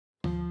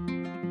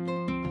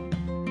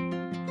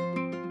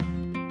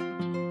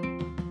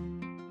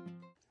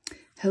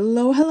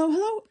Hello, hello,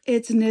 hello.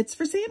 It's Knits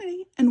for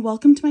Sanity and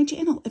welcome to my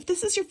channel. If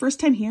this is your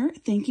first time here,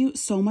 thank you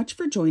so much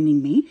for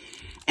joining me.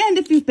 And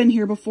if you've been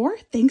here before,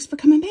 thanks for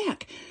coming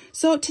back.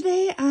 So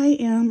today I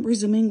am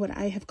resuming what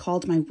I have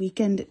called my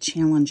weekend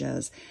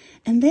challenges.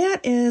 And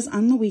that is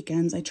on the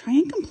weekends, I try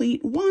and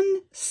complete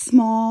one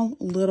small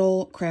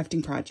little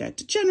crafting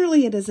project.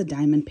 Generally, it is a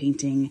diamond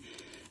painting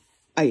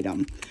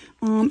item.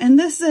 And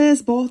this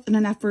is both in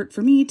an effort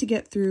for me to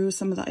get through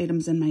some of the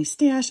items in my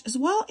stash, as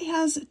well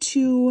as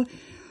to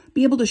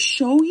be able to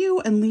show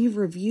you and leave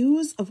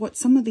reviews of what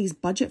some of these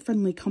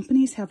budget-friendly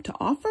companies have to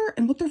offer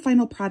and what their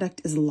final product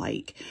is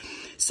like.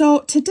 So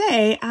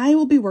today I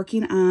will be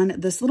working on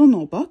this little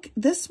notebook.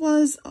 This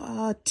was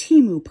a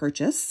TEMU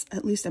purchase.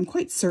 At least I'm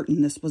quite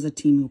certain this was a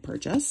TEMU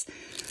purchase.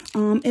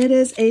 It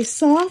is a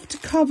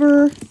soft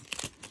cover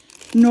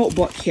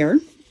notebook here.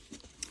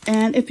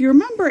 And if you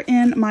remember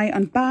in my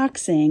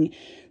unboxing,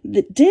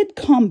 it did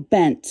come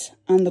bent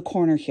on the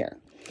corner here.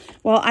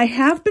 Well, I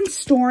have been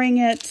storing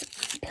it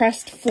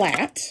pressed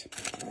flat,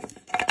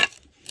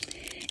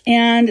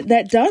 and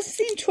that does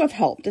seem to have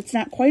helped. It's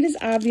not quite as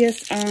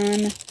obvious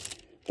on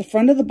the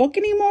front of the book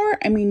anymore.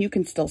 I mean, you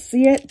can still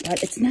see it,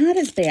 but it's not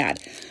as bad.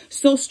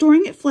 So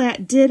storing it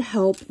flat did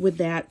help with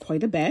that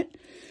quite a bit.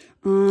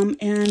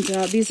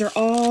 These are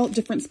all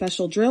different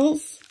special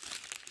drills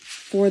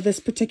for this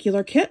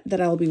particular kit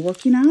that I'll be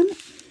working on.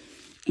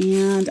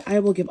 And I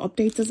will give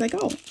updates as I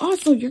go.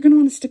 Also, you're going to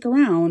want to stick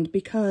around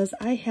because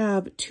I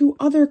have two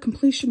other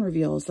completion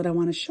reveals that I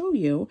want to show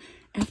you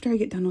after I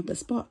get done with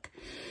this book.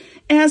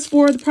 As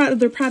for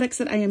the products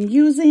that I am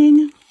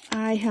using,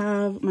 I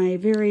have my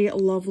very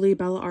lovely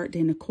Bella Art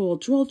de Nicole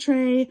drill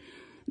tray.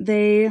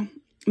 They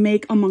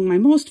make among my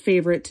most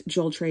favorite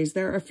drill trays.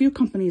 There are a few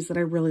companies that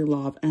I really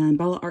love, and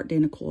Bella Art de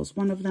Nicole is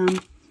one of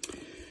them.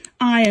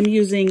 I am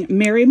using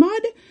Mary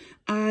Mud.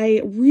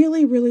 I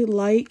really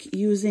like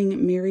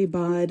using Mary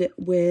Bud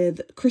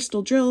with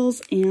crystal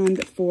drills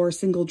and for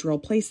single drill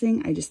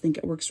placing. I just think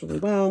it works really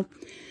well.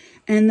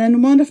 And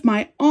then one of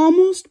my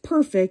almost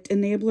perfect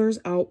Enablers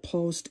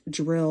Outpost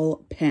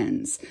drill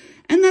pens.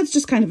 And that's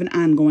just kind of an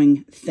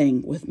ongoing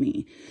thing with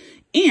me.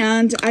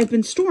 And I've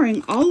been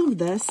storing all of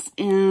this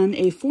in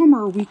a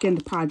former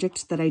weekend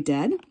project that I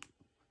did.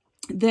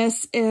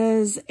 This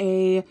is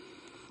a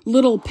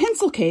little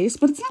pencil case,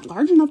 but it's not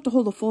large enough to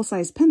hold a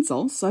full-size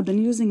pencil, so I've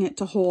been using it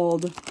to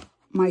hold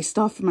my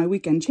stuff for my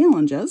weekend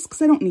challenges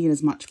because I don't need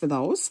as much for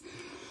those.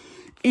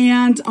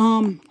 And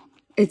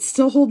it's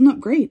still holding up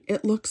great.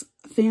 It looks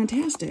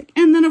fantastic.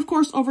 And then, of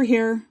course, over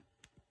here,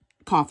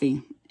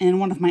 coffee and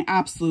one of my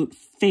absolute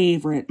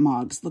favorite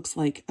mugs. Looks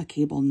like a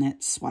cable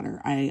knit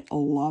sweater. I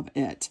love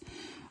it.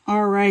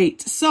 All right,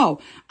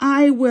 so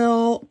I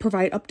will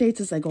provide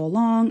updates as I go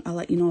along. I'll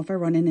let you know if I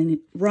run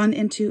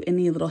into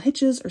any little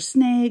hitches or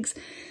snags,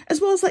 as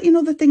well as let you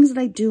know the things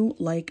that I do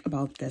like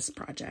about this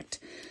project.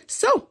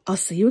 So I'll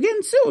see you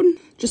again soon.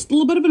 Just a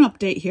little bit of an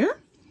update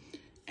here.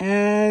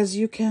 As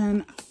you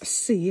can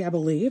see, I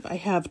believe I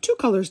have two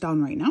colors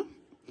down right now.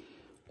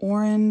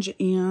 Orange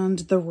and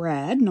the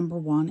red, number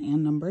 1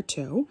 and number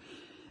 2.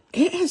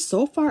 It has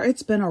so far,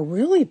 it's been a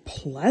really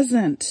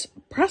pleasant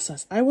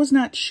process. I was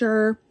not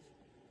sure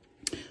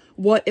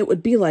what it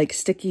would be like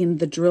sticking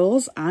the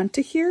drills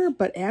onto here,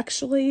 but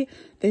actually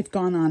they've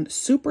gone on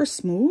super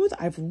smooth.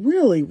 I've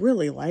really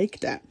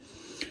liked it.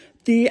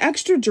 The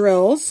extra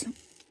drills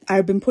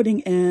I've been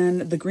putting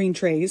in the green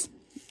trays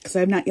because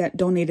I have not yet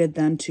donated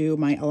them to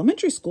my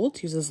elementary school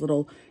to use as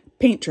little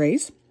paint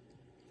trays.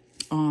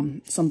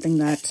 Something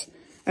that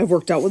I've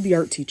worked out with the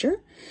art teacher.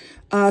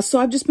 So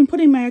I've just been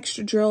putting my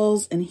extra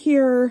drills in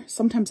here.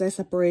 Sometimes I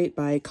separate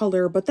by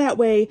color, but that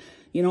way,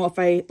 you know, if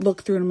I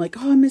look through and I'm like,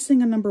 oh, I'm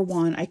missing a number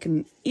 1, I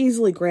can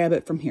easily grab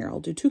it from here. I'll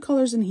do 2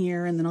 colors in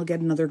here, and then I'll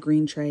get another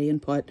green tray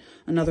and put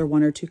another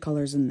 1 or 2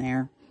 colors in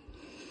there.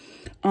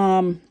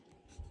 Down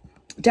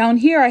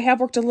here, I have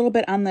worked a little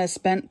bit on this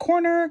bent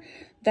corner.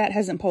 That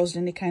hasn't posed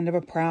any kind of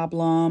a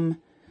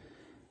problem.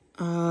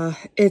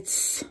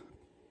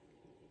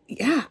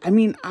 Yeah, I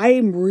mean,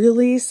 I'm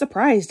really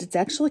surprised. It's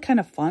actually kind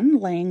of fun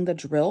laying the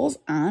drills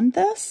on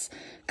this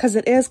because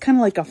it is kind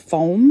of like a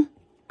foam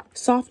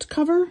soft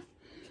cover.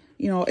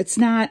 You know, it's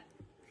not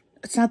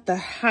the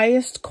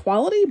highest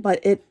quality,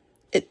 but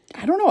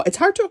I don't know. It's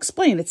hard to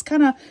explain.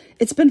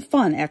 It's been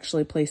fun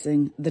actually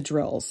placing the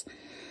drills.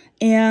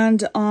 And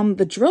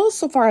the drills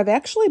so far have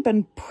actually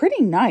been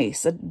pretty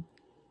nice. A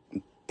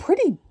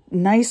pretty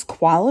nice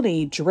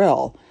quality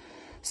drill.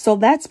 So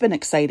that's been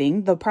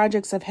exciting. The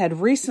projects I've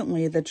had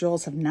recently, the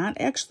drills have not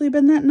actually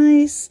been that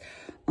nice.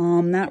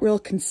 Not real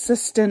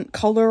consistent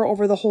color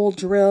over the whole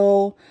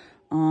drill.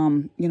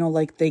 You know,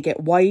 like they get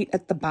white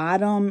at the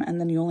bottom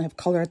and then you only have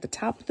color at the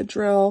top of the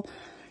drill.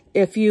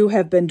 If you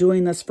have been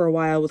doing this for a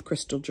while with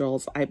crystal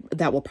drills,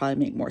 that will probably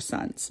make more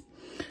sense.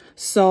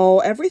 So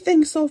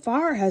everything so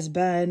far has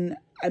been,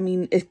 I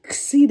mean,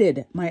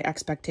 exceeded my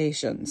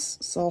expectations.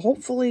 So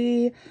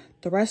hopefully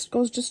the rest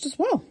goes just as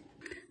well.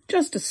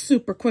 Just a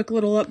super quick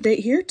little update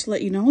here to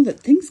let you know that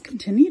things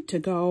continue to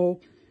go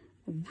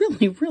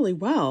really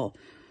well.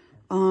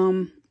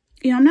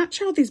 You know, I'm not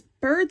sure how these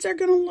birds are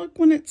going to look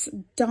when it's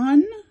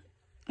done.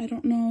 I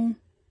don't know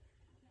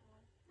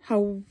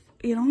how,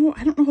 you know,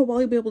 I don't know how well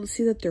you'll be able to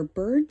see that they're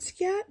birds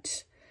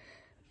yet.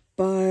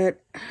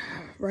 But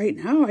right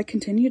now, I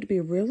continue to be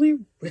really,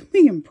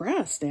 really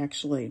impressed,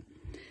 actually.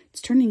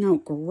 It's turning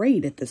out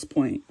great at this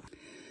point.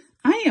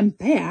 I am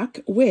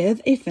back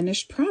with a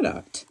finished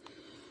product.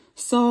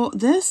 So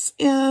this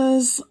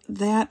is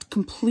that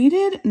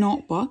completed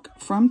notebook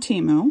from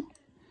TEMU.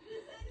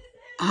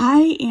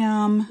 I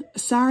am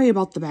sorry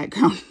about the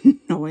background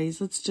noise.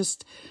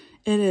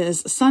 It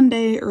is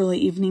Sunday, early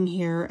evening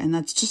here, and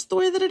that's just the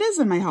way that it is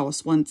in my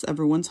house once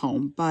everyone's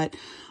home. But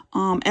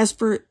as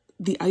for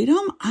the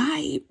item,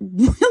 I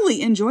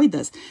really enjoyed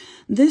this.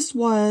 This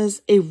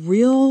was a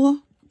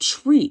real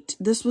treat.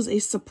 This was a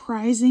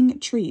surprising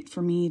treat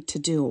for me to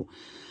do.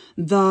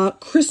 The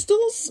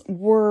crystals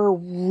were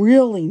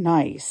really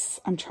nice.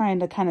 I'm trying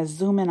to kind of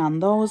zoom in on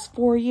those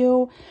for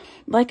you.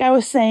 Like I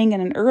was saying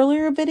in an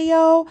earlier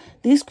video,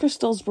 these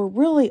crystals were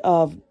really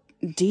of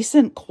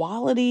decent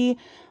quality,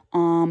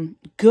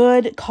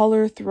 good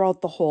color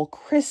throughout the whole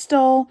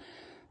crystal.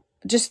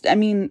 Just, I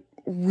mean,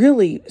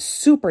 really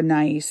super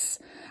nice.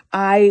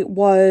 I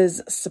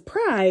was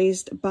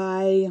surprised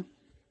by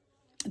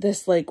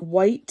this like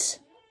white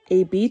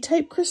AB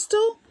type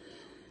crystal.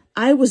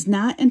 I was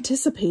not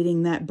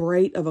anticipating that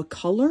bright of a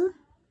color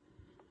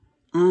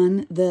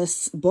on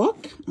this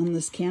book, on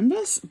this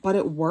canvas, but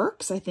it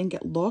works. I think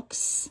it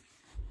looks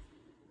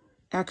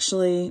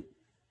actually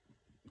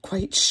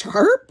quite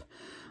sharp.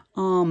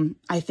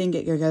 I think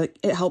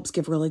it helps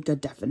give really good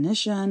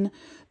definition.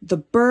 The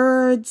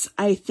birds,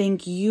 I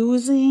think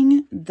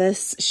using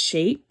this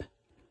shape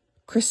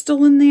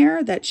crystal in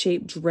there, that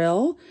shape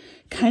drill,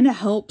 kind of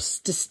helps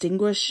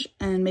distinguish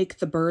and make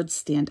the birds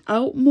stand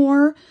out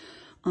more.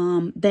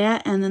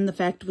 That and then the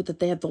fact that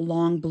they have the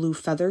long blue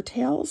feather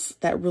tails,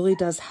 that really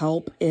does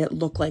help it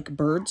look like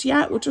birds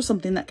yet, which was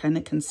something that kind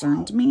of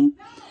concerned me.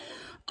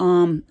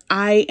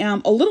 I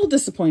am a little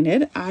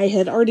disappointed. I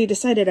had already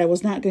decided I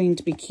was not going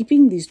to be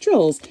keeping these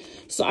drills,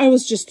 so I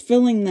was just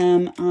filling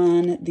them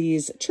on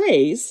these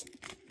trays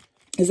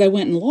as I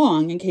went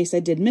along. In case I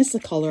did miss a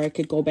color, I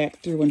could go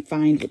back through and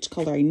find which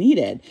color I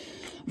needed.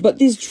 But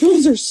these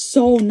drills are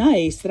so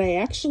nice that I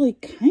actually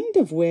kind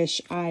of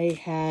wish I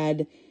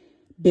had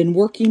been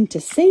working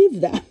to save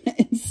them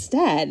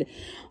instead.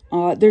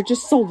 They're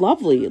just so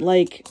lovely.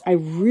 Like, I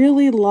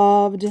really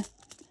loved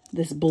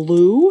this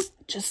blue.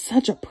 Just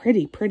such a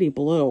pretty, pretty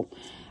blue.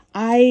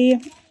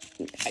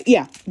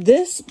 Yeah,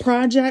 this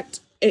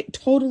project, it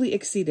totally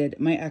exceeded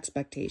my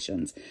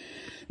expectations.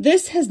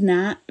 This has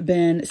not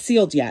been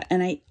sealed yet,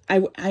 and I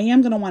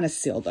am going to want to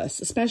seal this,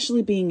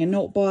 especially being a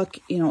notebook.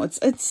 You know,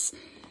 it's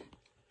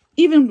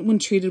even when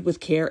treated with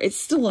care, it's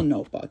still a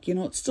notebook. You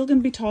know, it's still going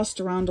to be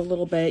tossed around a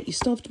little bit. You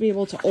still have to be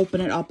able to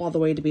open it up all the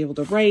way to be able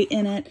to write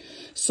in it.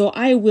 So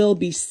I will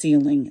be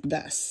sealing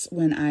this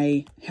when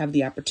I have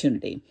the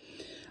opportunity.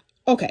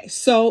 Okay,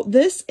 so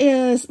this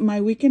is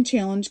my weekend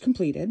challenge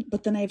completed,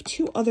 but then I have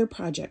two other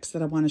projects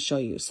that I want to show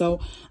you. So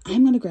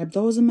I'm going to grab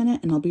those a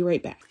minute and I'll be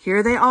right back.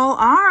 Here they all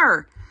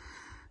are.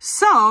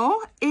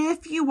 So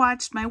if you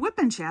watched my Whip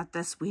and Chat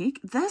this week,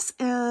 this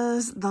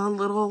is the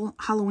little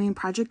Halloween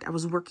project I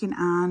was working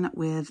on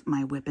with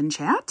my Whip and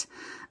Chat.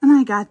 And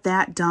I got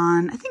that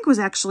done. I think it was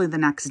actually the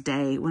next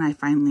day when I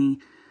finally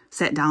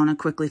sat down and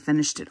quickly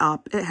finished it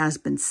up. It has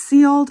been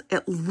sealed.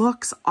 It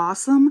looks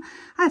awesome.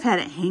 I've had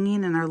it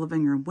hanging in our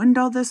living room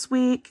window this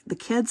week. The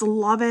kids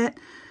love it.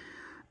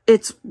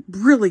 It's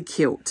really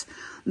cute.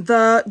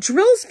 The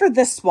drills for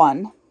this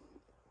one,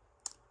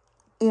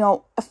 you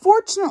know,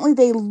 fortunately,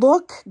 they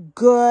look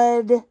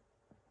good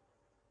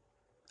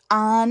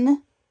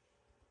on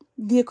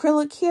the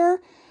acrylic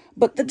here,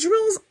 but the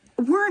drills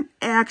weren't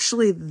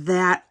actually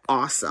that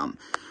awesome.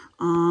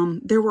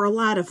 There were a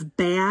lot of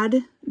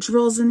bad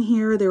drills in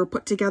here. They were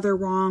put together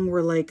wrong,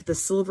 where like the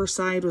silver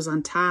side was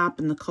on top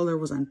and the color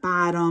was on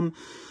bottom.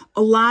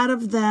 A lot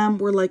of them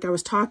were like I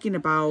was talking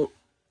about,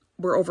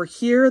 where over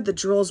here, the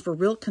drills were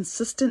real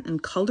consistent in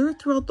color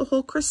throughout the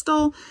whole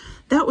crystal.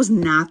 That was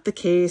not the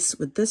case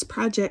with this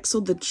project. So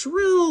the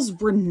drills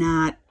were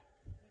not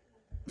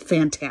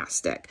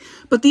fantastic,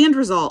 but the end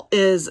result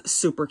is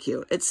super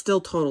cute. It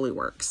still totally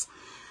works.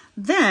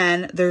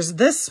 Then there's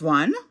this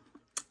one.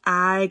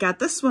 I got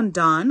this one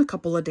done a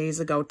couple of days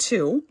ago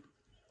too.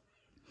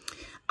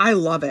 I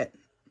love it.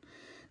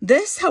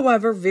 This,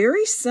 however,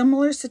 very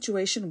similar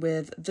situation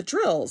with the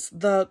drills,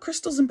 the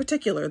crystals in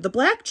particular. The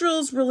black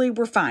drills really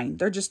were fine.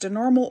 They're just a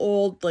normal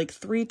old like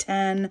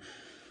 310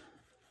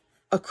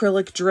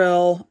 acrylic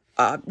drill.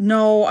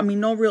 No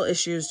real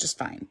issues, just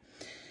fine.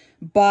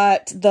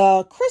 But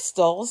the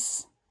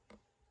crystals,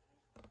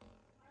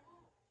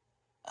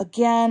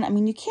 again, I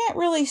mean, you can't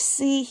really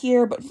see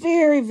here, but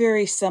very,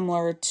 very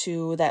similar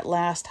to that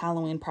last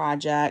Halloween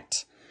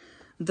project.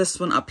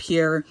 This one up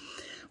here,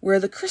 where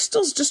the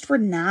crystals just were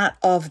not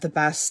of the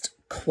best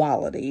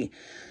quality.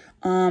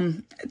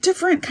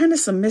 Different kind of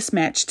some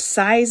mismatched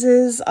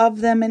sizes of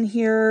them in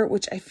here,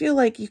 which I feel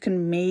like you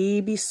can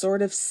maybe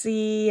sort of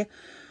see.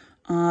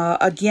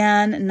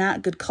 Again,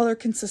 not good color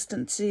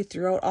consistency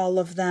throughout all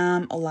of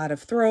them. A lot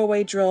of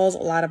throwaway drills. A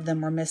lot of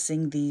them were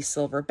missing the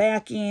silver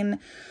backing.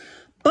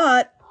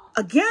 But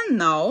again,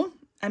 though,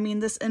 I mean,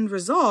 this end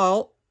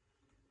result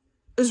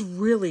is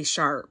really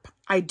sharp.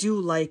 I do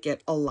like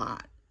it a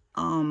lot.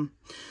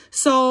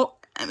 So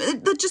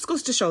that just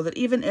goes to show that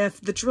even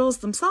if the drills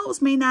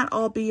themselves may not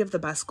all be of the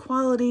best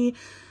quality,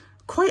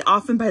 quite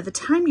often by the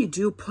time you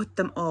do put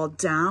them all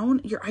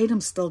down, your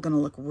item's still going to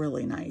look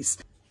really nice.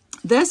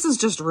 This is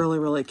just really,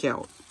 really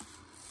cute.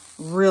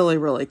 Really,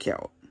 really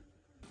cute.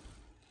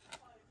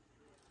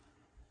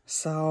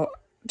 So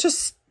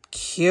just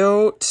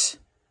cute.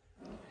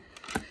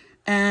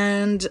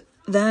 And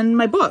then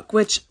my book,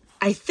 which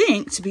I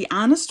think, to be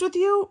honest with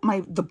you,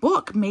 the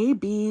book may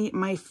be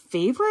my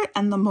favorite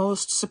and the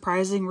most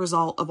surprising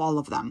result of all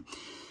of them.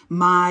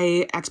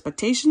 My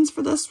expectations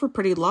for this were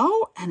pretty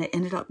low, and it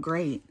ended up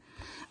great.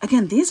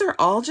 Again, these are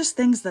all just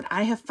things that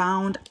I have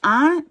found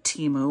on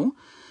TEMU.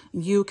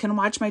 You can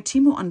watch my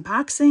TEMU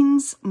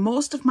unboxings.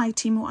 Most of my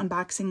TEMU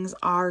unboxings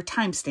are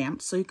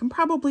timestamped, so you can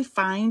probably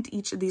find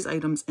each of these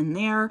items in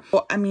there.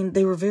 I mean,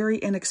 they were very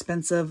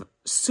inexpensive,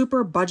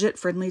 super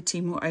budget-friendly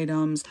TEMU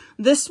items.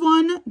 This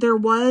one, there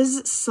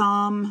was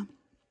some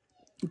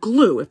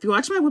glue. If you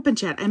watch my Whip and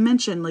Chat, I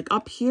mentioned like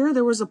up here,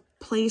 there was a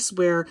place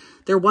where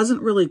there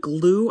wasn't really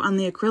glue on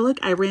the acrylic.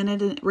 I ran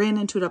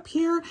into it up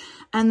here,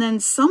 and then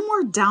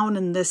somewhere down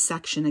in this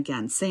section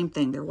again, same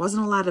thing. There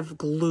wasn't a lot of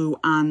glue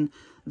on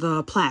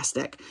the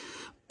plastic,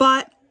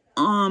 but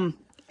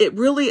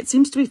it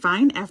seems to be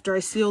fine after I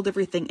sealed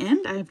everything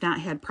in. I have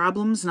not had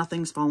problems.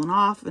 Nothing's fallen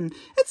off, and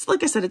it's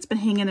like I said, it's been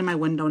hanging in my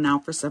window now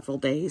for several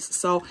days,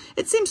 so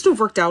it seems to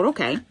have worked out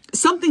okay.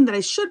 Something that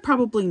I should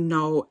probably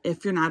know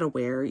if you're not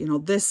aware, you know,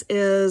 this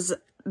is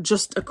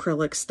just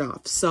acrylic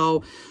stuff,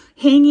 so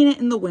hanging it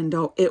in the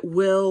window, it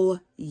will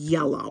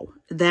yellow.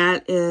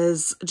 That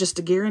is just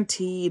a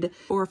guaranteed.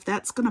 Or if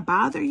that's going to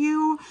bother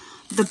you,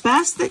 the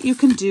best that you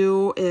can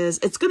do is,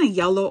 it's going to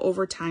yellow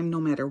over time no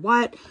matter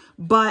what,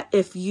 but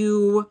if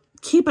you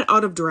keep it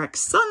out of direct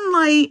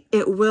sunlight,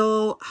 it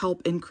will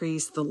help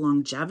increase the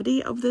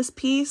longevity of this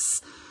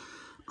piece.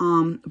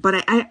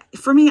 But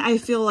for me, I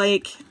feel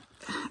like,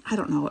 I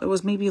don't know, it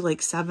was maybe like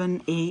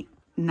 $7, $8,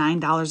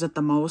 $9 at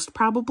the most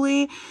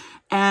probably.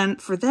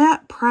 And for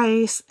that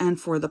price and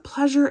for the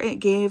pleasure it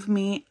gave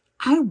me,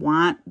 I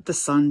want the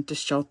sun to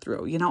show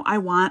through. You know, I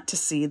want to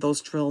see those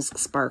drills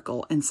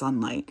sparkle in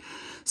sunlight.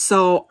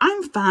 So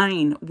I'm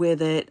fine with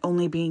it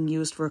only being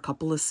used for a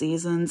couple of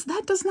seasons.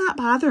 That does not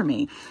bother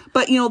me.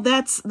 But, you know,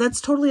 that's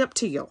totally up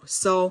to you.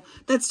 So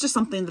that's just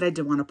something that I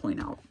did want to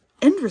point out.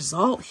 End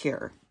result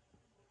here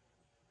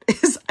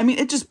is, I mean,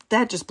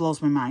 that just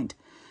blows my mind.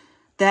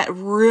 That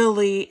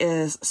really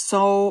is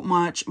so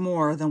much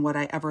more than what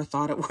I ever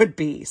thought it would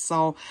be.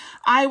 So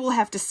I will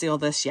have to seal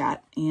this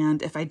yet.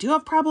 And if I do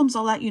have problems,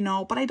 I'll let you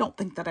know, but I don't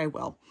think that I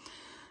will.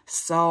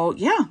 So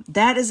yeah,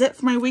 that is it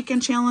for my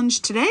weekend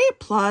challenge today,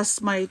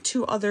 plus my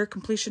 2 other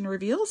completion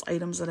reveals,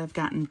 items that I've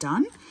gotten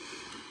done.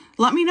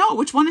 Let me know,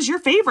 which one is your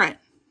favorite?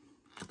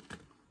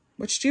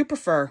 Which do you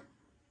prefer?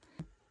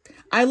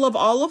 I love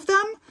all of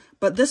them,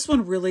 but this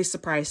one really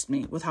surprised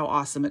me with how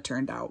awesome it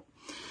turned out.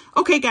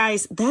 Okay,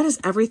 guys, that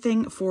is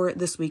everything for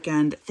this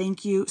weekend.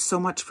 Thank you so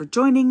much for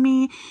joining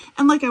me.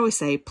 And like I always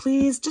say,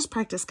 please just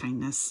practice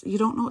kindness. You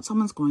don't know what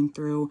someone's going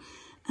through.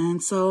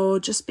 And so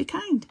just be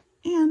kind,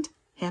 and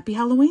happy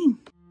Halloween.